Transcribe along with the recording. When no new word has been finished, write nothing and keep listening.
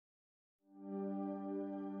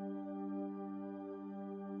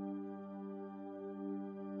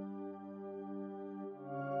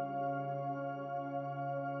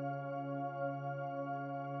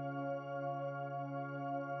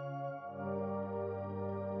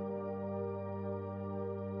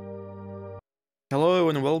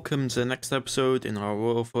and welcome to the next episode in our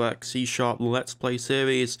Aurora C# Let's Play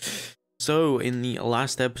series. So, in the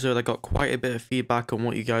last episode, I got quite a bit of feedback on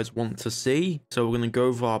what you guys want to see. So, we're going to go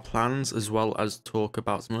over our plans as well as talk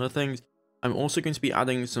about some other things. I'm also going to be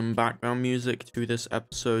adding some background music to this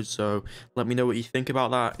episode, so let me know what you think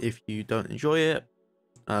about that. If you don't enjoy it,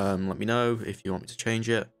 let me know. If you want me to change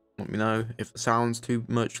it, let me know. If it sounds too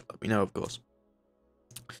much, let me know, of course.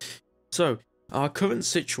 So, our current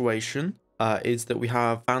situation is that we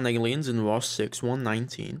have found aliens in Ross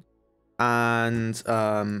 6119,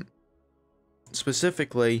 and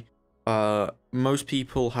specifically, most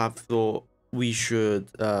people have thought we should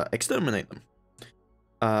exterminate them.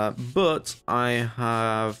 But I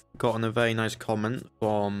have gotten a very nice comment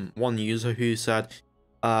from one user who said,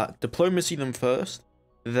 diplomacy them first,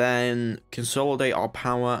 then consolidate our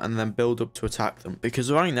power, and then build up to attack them.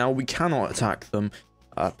 Because right now, we cannot attack them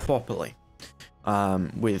properly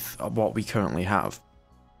with what we currently have.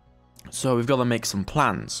 So we've got to make some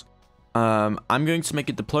plans. I'm going to make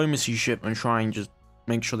a diplomacy ship and try and just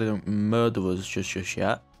make sure they don't murder us just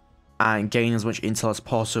yet, and gain as much intel as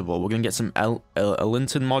possible. We're going to get some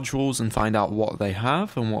Linton modules and find out what they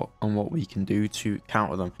have and what we can do to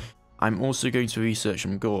counter them. I'm also going to research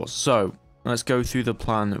some gores. So let's go through the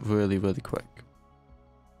plan really quick.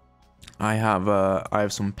 I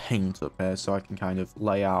have some paint up here so I can kind of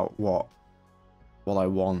lay out what I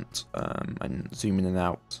want and zoom in and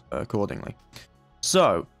out accordingly.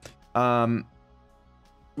 So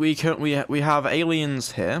we have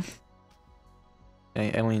aliens here.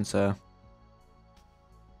 Okay, aliens here,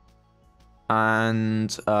 and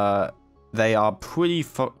they are pretty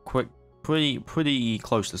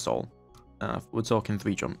close to Sol. We're talking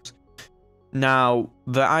 3 jumps. Now,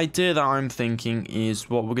 the idea that I'm thinking is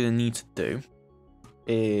what we're going to need to do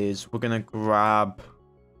is we need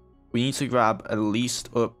to grab at least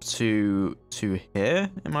up to here,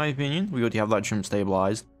 in my opinion. We already have that jump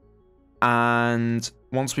stabilized. And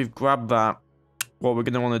once we've grabbed that, what we're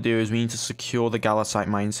going to want to do is we need to secure the Galacite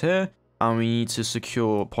mines here, and we need to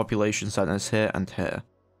secure population centers here and here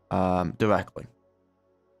directly.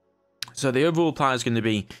 So the overall plan is going to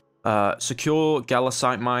be secure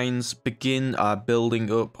Galacite mines, begin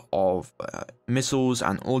building up of missiles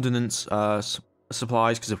and ordnance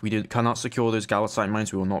supplies, because if we cannot secure those Galacite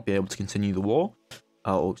mines, we will not be able to continue the war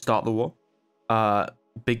or start the war.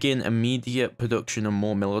 Begin immediate production of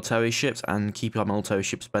more military ships and keep our military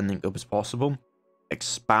ship spending up as possible.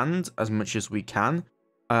 Expand as much as we can,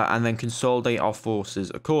 and then consolidate our forces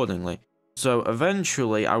accordingly. So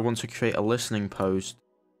eventually, I want to create a listening post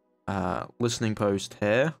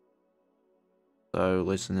here. So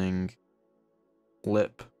listening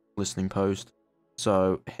post.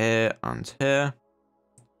 So here and here.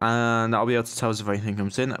 And that'll be able to tell us if anything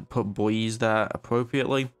comes in. Put buoys there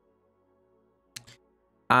appropriately.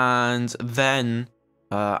 And then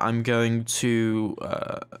I'm going to,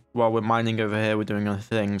 while we're mining over here, we're doing other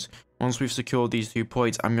things. Once we've secured these 2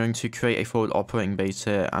 points, I'm going to create a forward operating base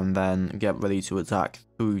here and then get ready to attack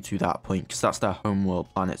through to that point, because that's their homeworld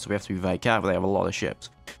planet, so we have to be very careful. They have a lot of ships.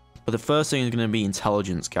 But the first thing is going to be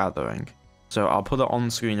intelligence gathering. So I'll put it on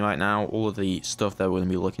screen right now, all of the stuff that we're going to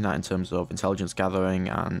be looking at in terms of intelligence gathering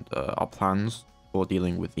and our plans for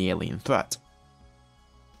dealing with the alien threat.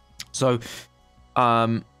 So,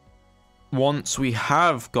 once we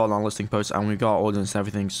have got our listing post and we've got ordnance and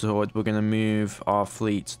everything sorted, we're going to move our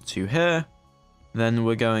fleet to here. Then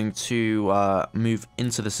we're going to move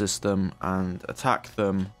into the system and attack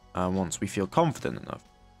them once we feel confident enough.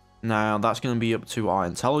 Now, that's going to be up to our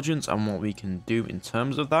intelligence and what we can do in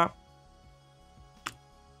terms of that.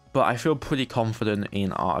 But I feel pretty confident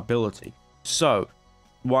in our ability. So,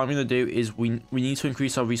 what I'm going to do is we need to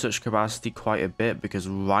increase our research capacity quite a bit, because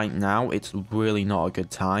right now it's really not a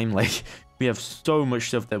good time. Like, we have so much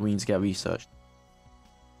stuff that we need to get researched.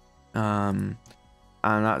 And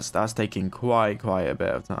that's taking quite a bit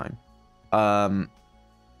of time. And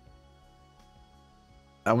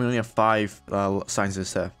we only have 5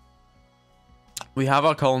 scientists here. We have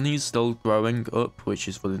our colonies still growing up, which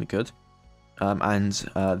is really good. And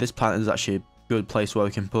this planet is actually a good place where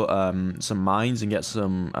we can put some mines and get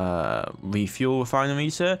some refuel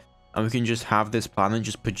refineries here, and we can just have this planet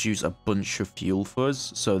just produce a bunch of fuel for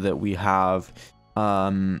us, so that we have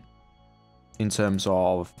in terms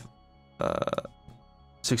of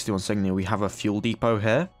 61 Cygnia, we have a fuel depot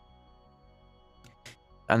here,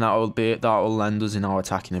 and that will lend us in our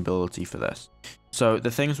attacking ability for this. So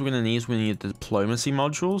the things we're going to need is we need the diplomacy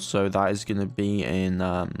modules, so that is going to be in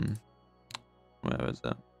where is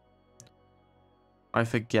it? I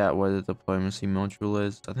forget where the diplomacy module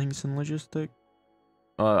is. I think it's in logistics.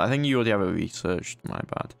 I think you already have it researched. My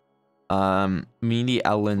bad. We need the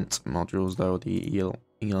ELINT modules though, the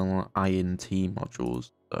ELINT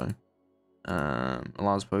modules. So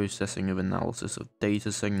allows processing of analysis of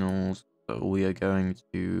data signals. So we are going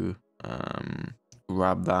to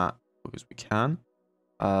grab that because we can.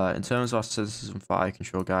 In terms of our sensors and fire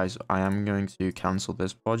control, guys, I am going to cancel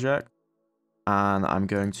this project. And I'm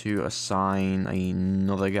going to assign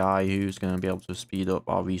another guy who's going to be able to speed up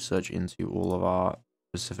our research into all of our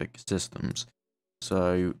specific systems.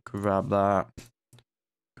 So grab that,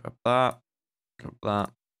 grab that, grab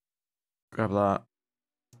that, grab that,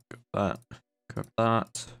 grab that, grab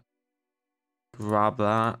that, grab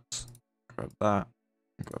that, grab that,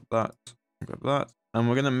 grab that, grab that. And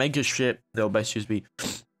we're going to make a ship that'll basically be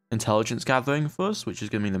intelligence gathering for us, which is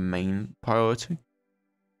going to be the main priority.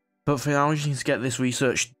 But for now, we just need to get this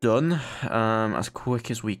research done as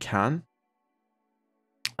quick as we can.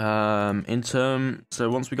 So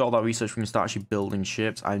once we got all that research, we can start actually building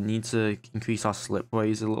ships. I need to increase our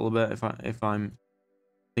slipways a little bit if I'm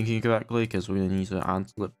thinking correctly, because we're gonna need to add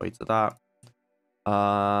slipway to that.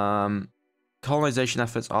 Colonization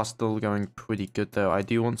efforts are still going pretty good though. I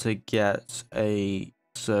do want to get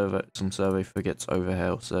some survey frigates over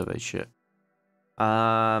here, survey ship.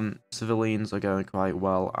 Civilians are going quite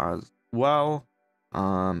well as well.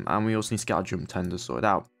 And we also need to get our jump tenders sorted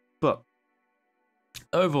out. But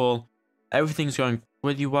overall, everything's going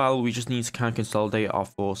pretty well. We just need to kind of consolidate our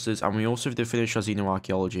forces, and we also have to finish our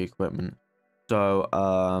xenoarchaeology equipment. So,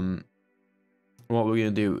 what we're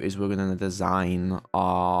gonna do is we're gonna design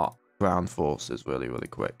our ground forces really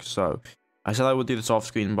quick. So, I said I would do this off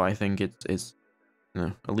screen, but I think it's you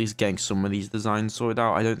know, at least getting some of these designs sorted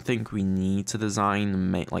out. I don't think we need to design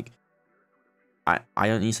I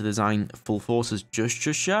don't need to design full forces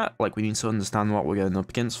just yet. Like, we need to understand what we're going up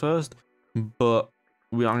against first. But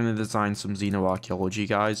we are going to design some xenoarchaeology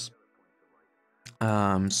guys.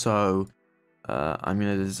 I'm going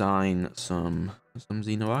to design some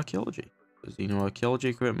xenoarchaeology. Xenoarchaeology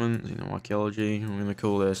equipment, xenoarchaeology. I'm going to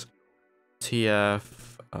call this TF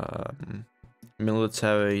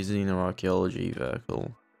military xenoarchaeology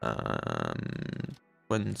vehicle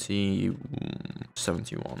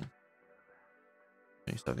 2071.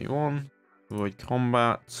 2071. Avoid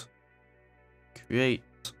combat. Create.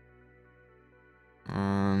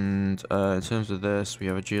 And in terms of this, we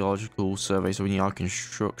have a geological survey, so we need our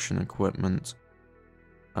construction equipment.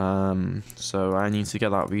 So I need to get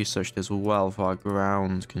that researched as well for our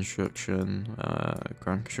ground construction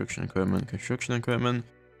equipment.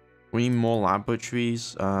 We need more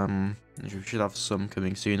laboratories. We should have some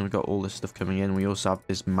coming soon. We've got all this stuff coming in. We also have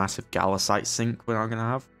this massive Galasite sink we're now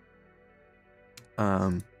gonna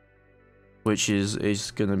have. Which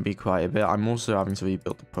is gonna be quite a bit. I'm also having to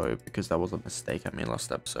rebuild the probe because that was a mistake I made last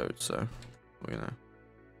episode, so we're gonna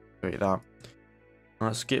create that.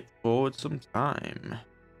 Let's skip forward some time.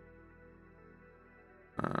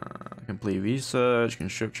 Complete research,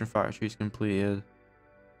 construction factories completed.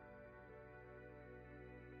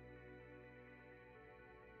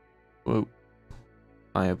 Whoa.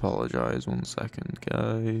 I apologize, 1 second,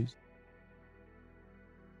 guys.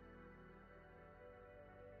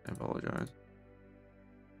 I apologize.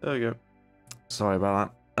 There we go. Sorry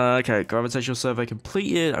about that. Okay, gravitational survey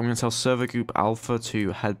completed. I'm going to tell Server Group Alpha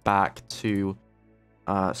to head back to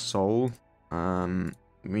Seoul.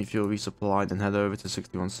 Refuel resupplied and head over to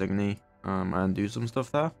 61 Cygni and do some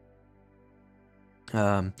stuff there.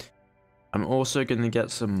 I'm also going to get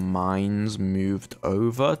some mines moved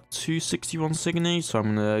over to 61 Cygni, so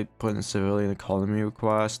I'm going to put in a civilian economy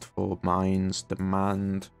request for mines,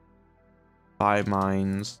 demand 5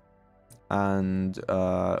 mines, and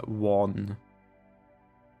one,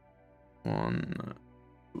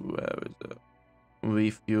 where is it?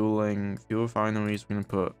 Refueling, fuel refineries. We're going to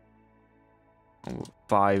put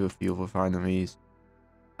 5 fuel refineries.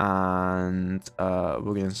 And we're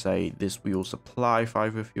going to say this we will supply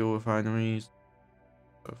 5 fuel refineries.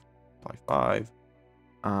 So supply 5.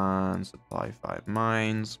 And supply 5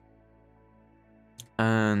 mines.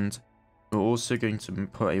 And we're also going to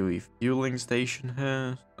put a refueling station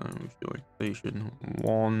here. So refueling station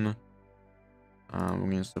 1. We're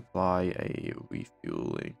going to supply a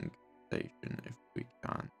refueling station if we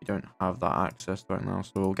can. We don't have that access right now,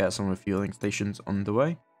 so we'll get some refueling stations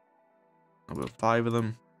underway. I'll build 5 of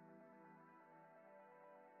them.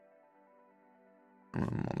 I'm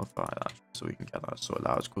going to modify that so we can get that sorted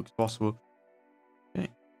out as quick as possible. Okay.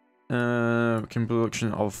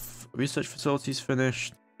 Production of research facilities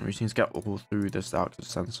finished. We just need to get all through this access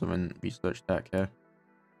sensor and research tech here.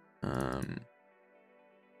 And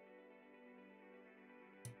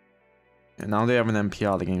now they have an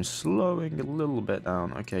NPR, the game's slowing a little bit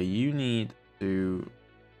down. Okay, you need to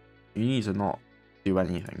You need to not do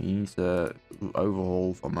anything. You need to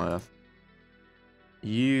overhaul from Earth.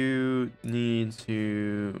 You need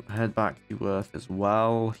to head back to Earth as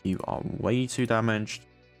well. You are way too damaged.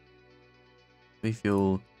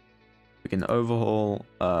 Refuel. We can overhaul.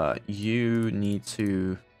 You need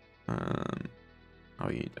to... how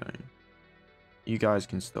are you doing? You guys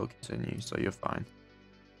can still continue, so you're fine.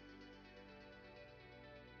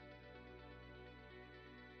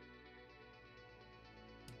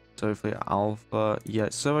 Survey Alpha. Yeah,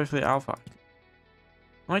 Survey Alpha.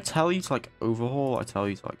 When I tell you to like overhaul, I tell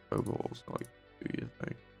you to like overhaul, so like do your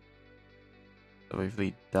thing.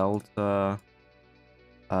 Survey Delta.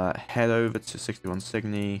 Head over to 61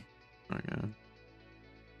 Cygni. Okay.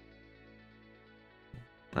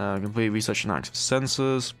 Complete research and access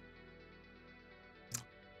sensors.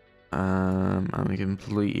 And we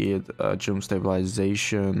completed jump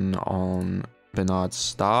stabilization on Bernard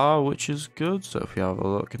Star, which is good. So if we have a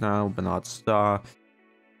look now, Bernard Star,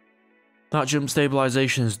 that jump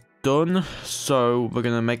stabilization is done. So we're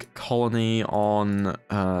gonna make a colony on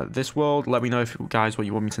this world. Let me know if you guys what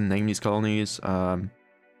you want me to name these colonies.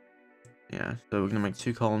 Yeah, so we're gonna make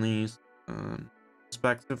 2 colonies,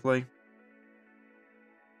 respectively.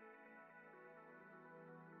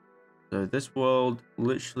 So this world,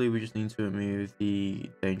 literally, we just need to remove the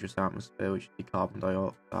dangerous atmosphere, which is the carbon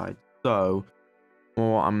dioxide. So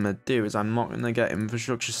what I'm going to do is I'm not going to get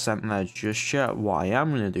infrastructure sent there just yet. What I am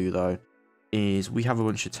going to do, though, is we have a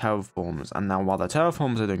bunch of terraformers. And now while the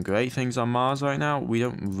terraformers are doing great things on Mars right now, we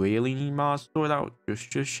don't really need Mars sorted out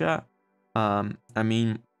just yet. I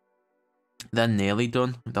mean, they're nearly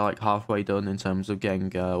done. They're like halfway done in terms of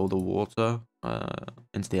getting all the water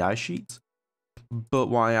into the ice sheets. But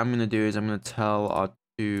what I am going to do is I'm going to tell our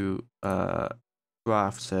 2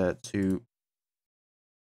 crafts to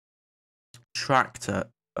tractor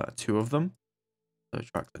 2 of them. So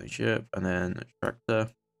tractor ship and then tractor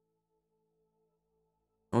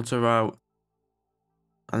auto route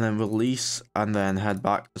and then release and then head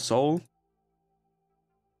back to Seoul.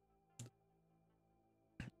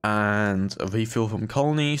 And a refuel from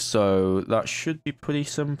colony, so that should be pretty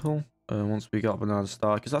simple once we got Banana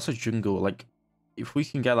Star, because that's a jungle. Like, if we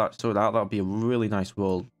can get that sorted out, that would be a really nice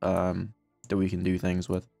world that we can do things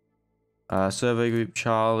with. Survey group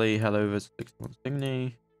Charlie, head over to 61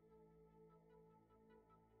 Cygni.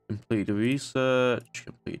 Complete the research.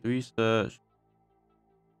 Complete the research.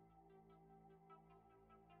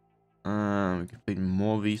 We complete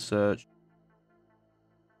more research.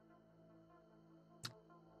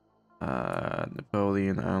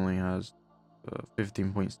 Napoleon only has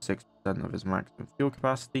 15.6% of his maximum fuel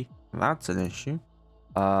capacity. That's an issue.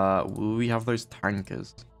 Will we have those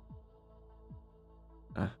tankers?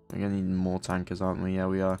 We're gonna need more tankers, aren't we? Yeah,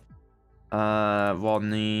 we are.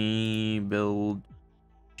 Rodney, build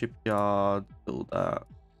shipyard, build that.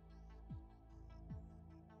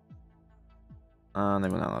 And they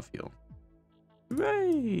went out of fuel.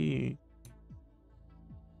 Hooray!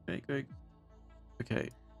 Great. Okay.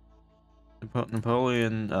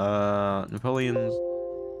 Napoleon's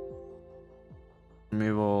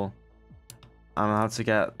removal. I'm gonna have to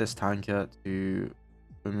get this tanker to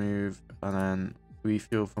remove and then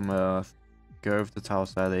refuel from Earth, go over to Tau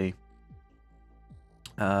City,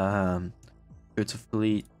 go to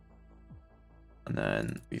fleet, and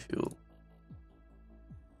then refuel.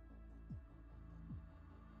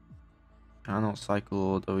 Cannot cycle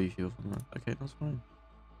or the refuel from Earth. Okay, that's fine.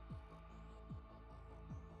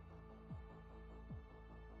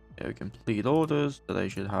 Yeah, we complete orders, so they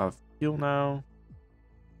should have fuel now.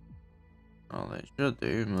 Well, they should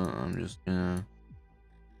do, but I'm just gonna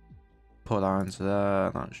put that into there,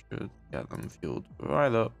 and that should get them fueled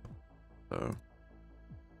right up. So,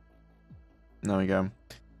 there we go.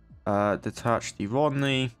 Detach the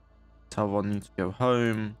Rodney. Tell Rodney to go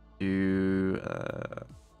home to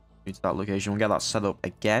that location. We'll get that set up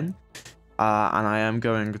again. And I am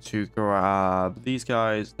going to grab these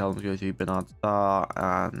guys, tell them to go to Bernard Star,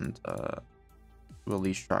 and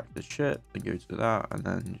release track the ship, and go to that, and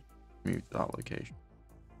then move to that location.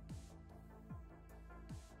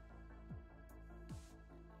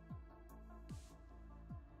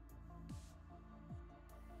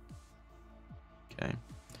 Okay.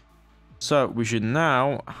 So we should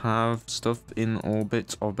now have stuff in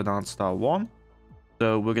orbit of Bernard Star 1.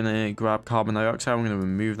 So we're going to grab carbon dioxide, we're going to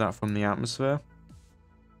remove that from the atmosphere.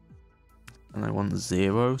 And I want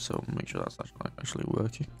 0, so make sure that's actually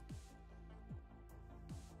working.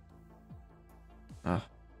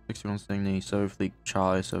 61 Cygni, so Fleet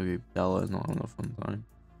Charlie, so Bella is not enough on time.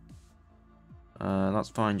 That's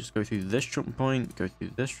fine, just go through this jump point, go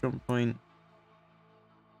through this jump point.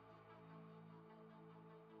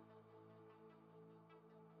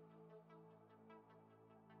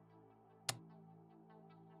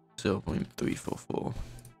 0.344.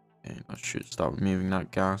 Okay, that should start removing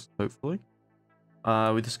that gas, hopefully.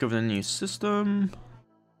 We discovered a new system.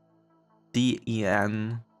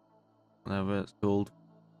 DEN, whatever it's called.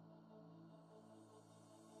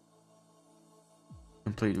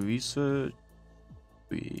 Complete research.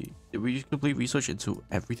 Did we just complete research into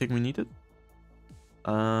everything we needed?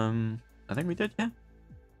 I think we did, yeah.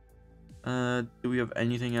 Do we have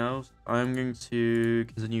anything else? I'm going to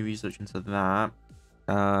continue research into that.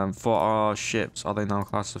 For our ships, are they now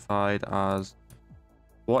classified as...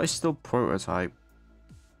 What is still prototype?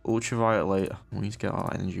 Ultraviolet. We need to get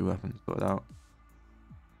our energy weapons sorted out.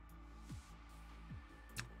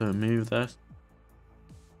 So move this.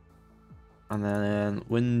 And then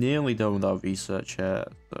we're nearly done with our research here.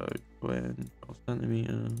 So 12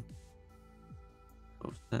 centimeter,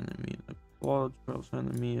 12 centimeter quad, 12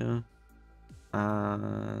 centimeter,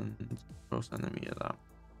 and 12 centimeter that.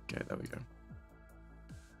 Okay, there we go.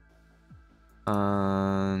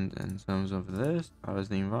 And in terms of this, how is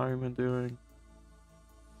the environment doing?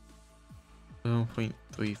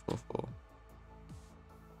 0.344.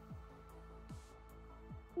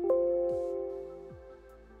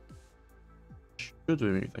 Should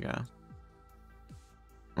remove the gas.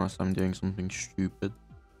 Unless I'm doing something stupid.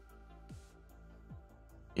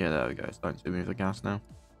 Yeah, there we go. It's starting to remove the gas now.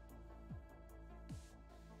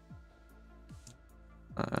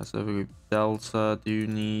 So we Delta, do you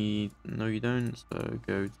need... No, you don't. So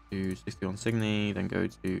go to 61 Cygni, then go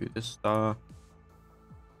to this star.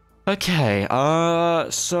 Okay,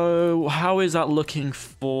 so how is that looking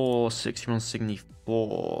for 61 Cygni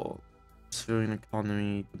 4? Civilian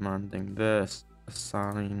economy demanding this.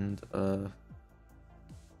 Assigned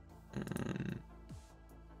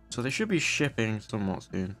so they should be shipping somewhat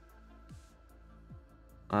soon.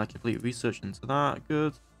 Complete research into that,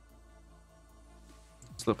 good.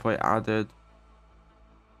 Slip point added.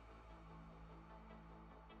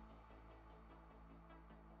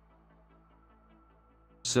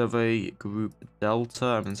 Survey group Delta,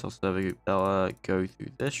 I'm going to tell survey group Delta, go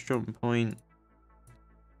through this jump point.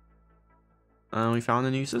 And we found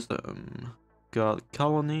a new system. Got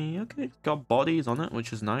colony, okay, it's got bodies on it,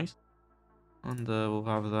 which is nice. And we'll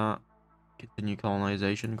have that. Continue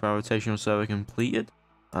colonization. Gravitational survey completed.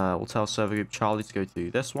 We'll tell survey group Charlie to go to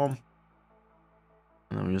this one.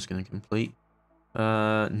 And then we're just going to complete.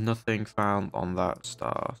 Nothing found on that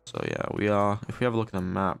star. So yeah, we are, if we have a look at the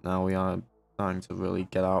map now, we are trying to really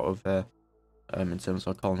get out of there in terms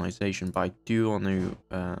of colonization. But I do want to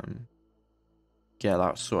get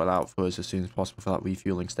that sorted out for us as soon as possible for that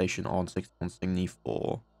refueling station on 61 Cygni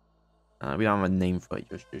 4. We don't have a name for it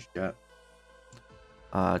just yet.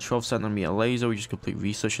 12 centimeter laser we just complete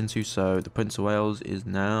research into, so the Prince of Wales is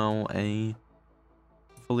now a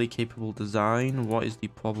fully capable design. What is the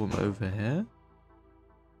problem over here?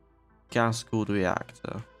 Gas cooled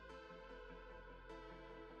reactor.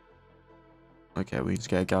 Okay, we need to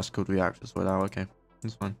get a gas cooled reactor sorted out. Okay,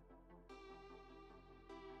 that's fine.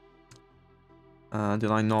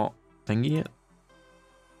 Did I not thingy it?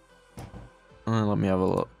 Let me have a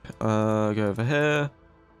look. Go over here.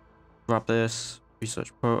 Grab this.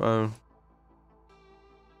 Research proto.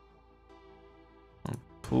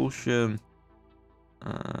 Propulsion.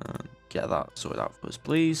 Get that sorted out for us,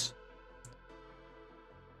 please.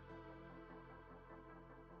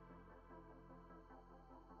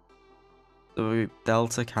 So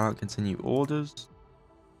Delta cannot continue orders.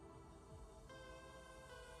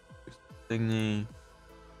 Thingy.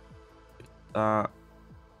 That.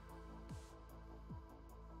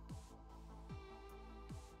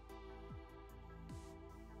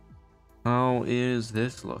 How is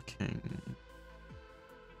this looking?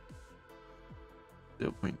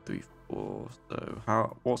 0.34.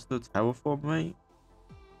 So what's the terraform rate?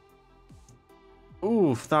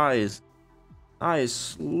 Oof, that is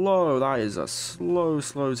slow. That is a slow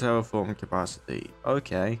terraform capacity.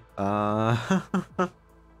 Okay.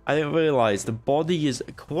 I didn't realize the body is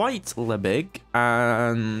quite big,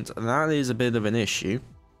 and that is a bit of an issue.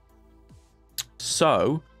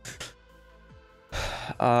 So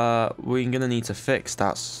we're gonna need to fix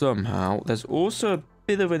that somehow. There's also a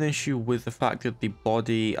bit of an issue with the fact that the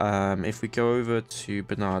body, if we go over to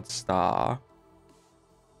Bernard Star,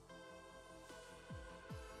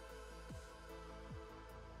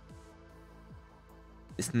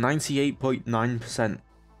 it's 98.9%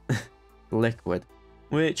 liquid,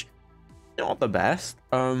 which not the best.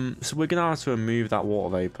 So we're gonna have to remove that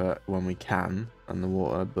water vapor when we can, and the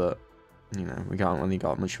water, but you know, we haven't really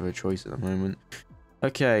got much of a choice at the moment.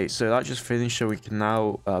 Okay, so that just finished, so we can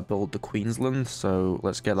now build the Queensland. So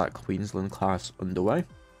let's get that Queensland class underway.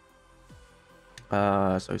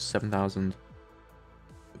 So 7,000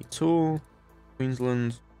 tool.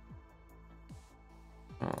 Queensland.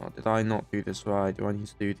 Oh, did I not do this right? Do I need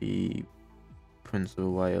to do the Prince of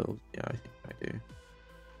Wales? Yeah, I think I do.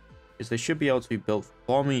 Because they should be able to be built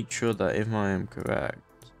from each other, if I am correct.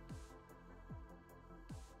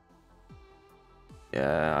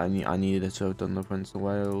 Yeah, I needed to have done the Prince of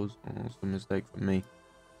Wales. Oh, it's a mistake for me.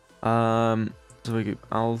 So group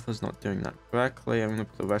Alpha's not doing that correctly. I'm gonna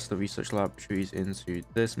put the rest of the research laboratories into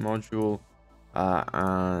this module.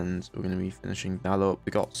 And we're gonna be finishing that up.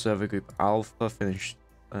 We got server group Alpha finished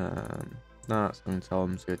that, so I'm gonna tell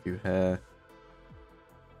them to go do here.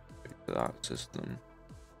 Go to that system.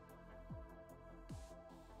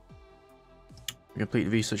 We complete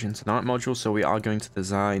research into that module, so we are going to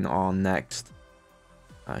design our next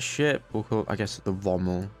ship. We'll call it, I guess, the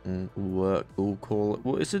Rommel will work. We'll call it,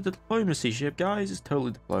 well, it's a diplomacy ship, guys. It's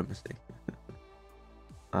totally diplomacy.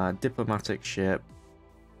 Diplomatic ship.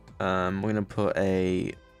 We're gonna put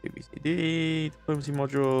a ABCD diplomacy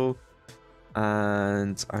module,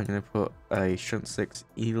 and I'm gonna put a Shunt 6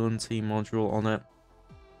 Elanty module on it.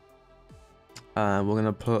 We're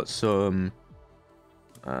gonna put some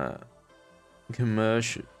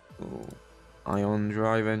commercial ion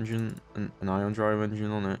drive engine and an ion drive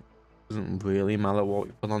engine on it. Doesn't really matter what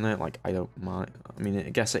we put on it. Like, I don't mind. I mean,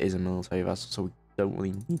 I guess it is a military vessel, so we don't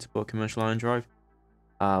really need to put a commercial ion drive.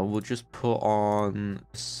 We'll just put on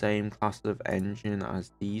the same class of engine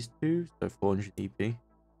as these two, so 400 EP.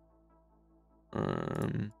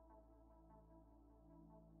 And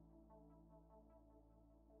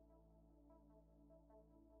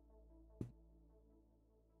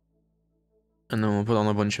then we'll put on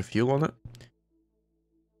a bunch of fuel on it.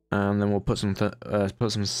 And then we'll put some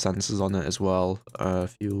sensors on it as well.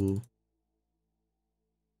 Fuel.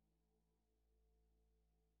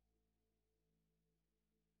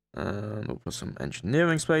 And we'll put some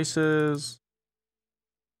engineering spaces.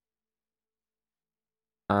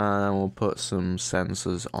 And we'll put some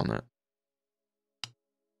sensors on it.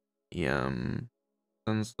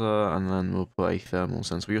 Sensor, and then we'll put a thermal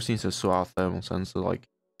sensor. We just need to sort out thermal sensor, like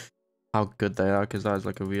how good they are, because that is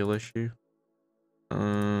like a real issue.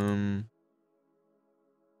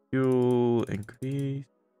 Fuel increase.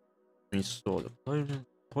 We sort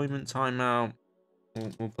deployment time out.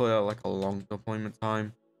 We'll put out like a long deployment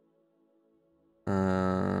time.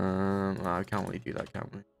 I can't really do that, can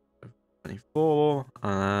we? 24,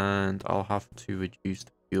 and I'll have to reduce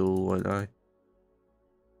the fuel, won't I?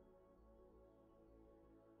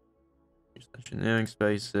 Use engineering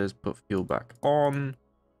spaces, put fuel back on.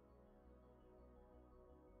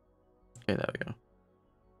 Okay, there we go.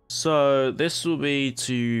 So this will be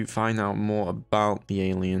to find out more about the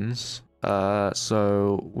aliens.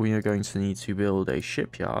 So we are going to need to build a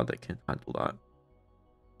shipyard that can handle that.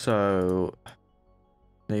 So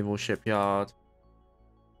naval shipyard.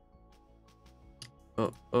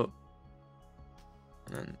 Up.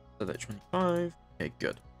 And then set that 25. Okay,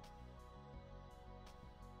 good.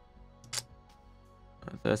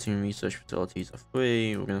 13 research facilities are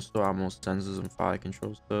free. We're going to store out more sensors and fire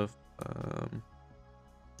control stuff.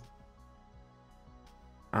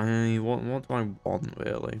 What do I want,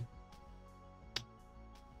 really?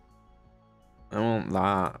 I want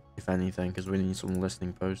that, if anything, because we need some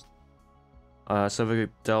listening posts. Server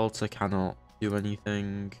group Delta cannot do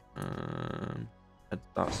anything. Head to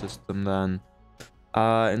that system then.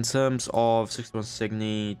 In terms of 61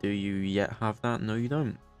 Cygni, do you yet have that? No, you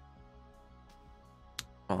don't.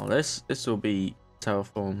 Well, this will be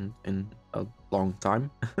terraformed in a long time.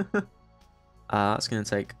 That's going to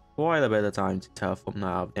take quite a bit of time to terraform that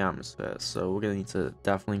out of the atmosphere, so we're going to need to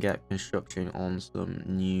definitely get construction on some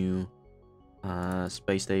new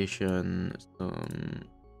space station, some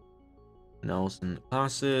Nelson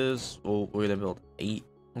classes. We're going to build 8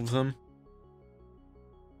 of them.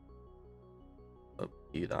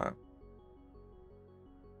 Do that.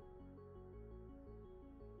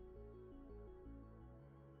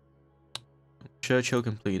 Churchill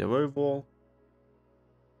complete our overall.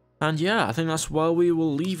 And yeah, I think that's where we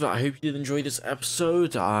will leave it. I hope you did enjoy this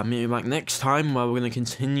episode. Meet you back next time where we're going to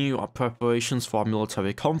continue our preparations for our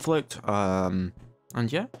military conflict. And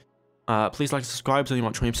yeah, please like and subscribe. There's only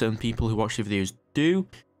about 20% of people who watch the videos do.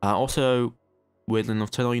 Also, weirdly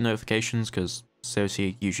enough, turn on your notifications, because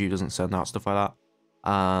seriously, YouTube doesn't send out stuff like that.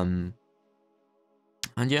 And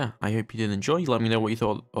yeah, I hope you did enjoy. Let me know what you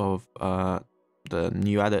thought of the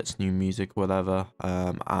new edits, new music, whatever,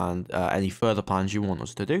 and any further plans you want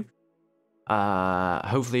us to do.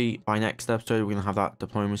 Hopefully by next episode we're gonna have that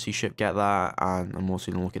diplomacy ship get that, and I'm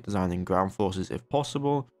also gonna look at designing ground forces if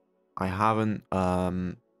possible. I haven't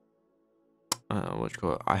what you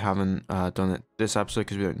call it? I haven't done it this episode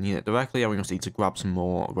because we don't need it directly, and we just need to grab some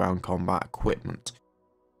more ground combat equipment.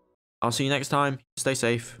 I'll see you next time. Stay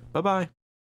safe. Bye bye.